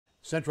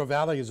Central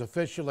Valley is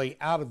officially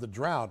out of the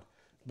drought,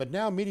 but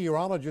now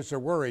meteorologists are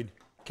worried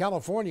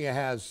California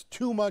has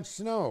too much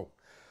snow.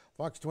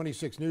 Fox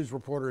 26 News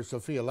reporter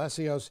Sophia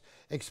Lesios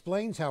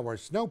explains how our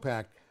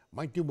snowpack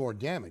might do more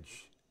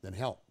damage than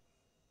help.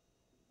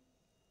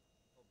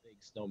 Big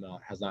snowmelt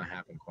has not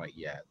happened quite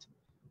yet.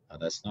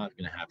 That's not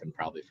going to happen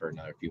probably for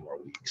another few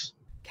more weeks.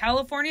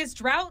 California's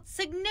drought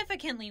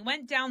significantly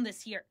went down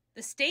this year.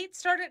 The state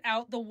started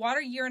out the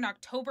water year in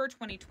October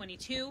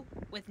 2022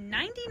 with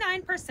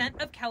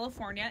 99% of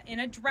California in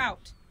a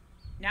drought.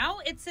 Now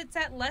it sits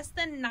at less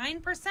than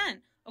 9%,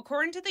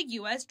 according to the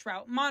U.S.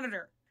 Drought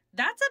Monitor.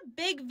 That's a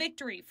big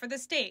victory for the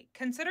state,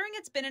 considering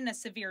it's been in a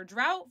severe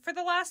drought for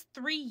the last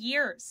 3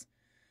 years.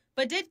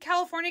 But did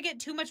California get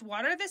too much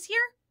water this year?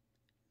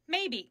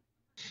 Maybe.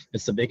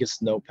 It's the biggest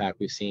snowpack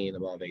we've seen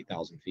above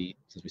 8,000 feet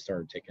since we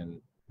started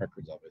taking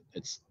records of it.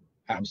 It's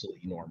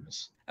absolutely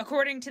enormous.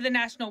 According to the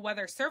National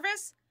Weather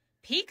Service,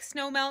 peak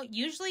snowmelt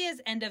usually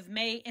is end of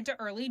May into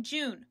early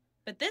June,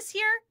 but this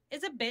year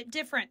is a bit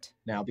different.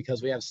 Now,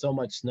 because we have so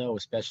much snow,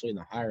 especially in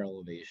the higher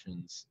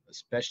elevations,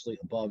 especially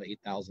above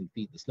 8,000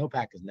 feet, the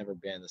snowpack has never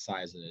been the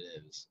size that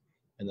it is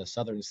in the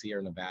southern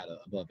Sierra Nevada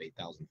above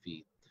 8,000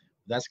 feet.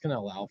 What that's going to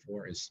allow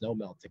for is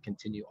snowmelt to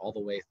continue all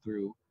the way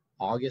through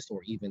August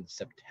or even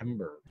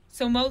September.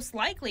 So most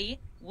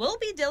likely, we'll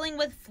be dealing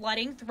with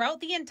flooding throughout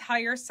the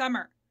entire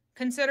summer,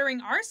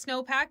 considering our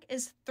snowpack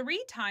is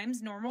 3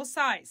 times normal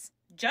size.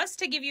 Just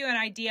to give you an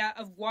idea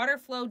of water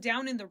flow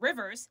down in the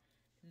rivers,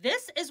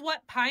 this is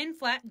what Pine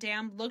Flat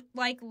Dam looked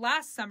like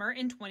last summer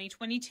in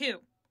 2022.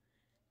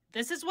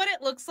 This is what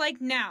it looks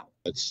like now.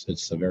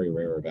 It's a very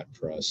rare event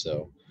for us,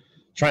 so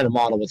trying to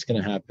model what's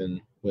going to happen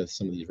with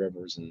some of these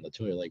rivers and the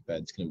Tulia Lake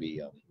bed is going to be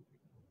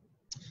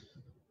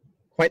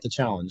quite the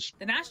challenge.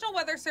 The National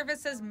Weather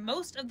Service says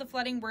most of the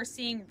flooding we're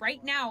seeing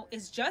right now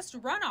is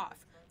just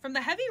runoff from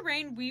the heavy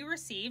rain we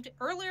received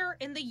earlier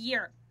in the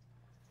year.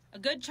 A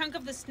good chunk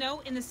of the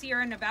snow in the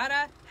Sierra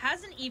Nevada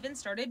hasn't even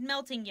started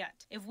melting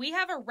yet. If we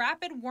have a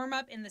rapid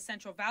warm-up in the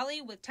Central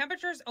Valley with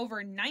temperatures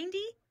over 90,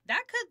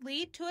 that could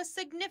lead to a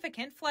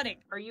significant flooding.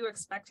 Are you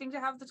expecting to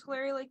have the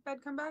Tulare Lake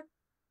bed come back?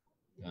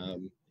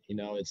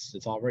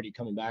 It's already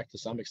coming back to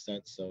some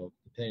extent, so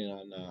depending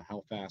on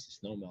how fast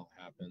the snowmelt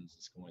happens,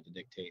 it's going to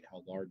dictate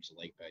how large the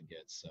lake bed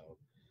gets. So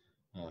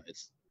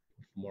it's,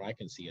 from what I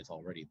can see, it's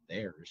already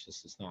there.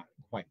 It's not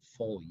quite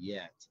full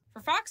yet.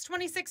 For Fox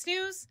 26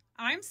 News,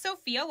 I'm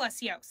Sophia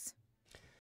Lesios.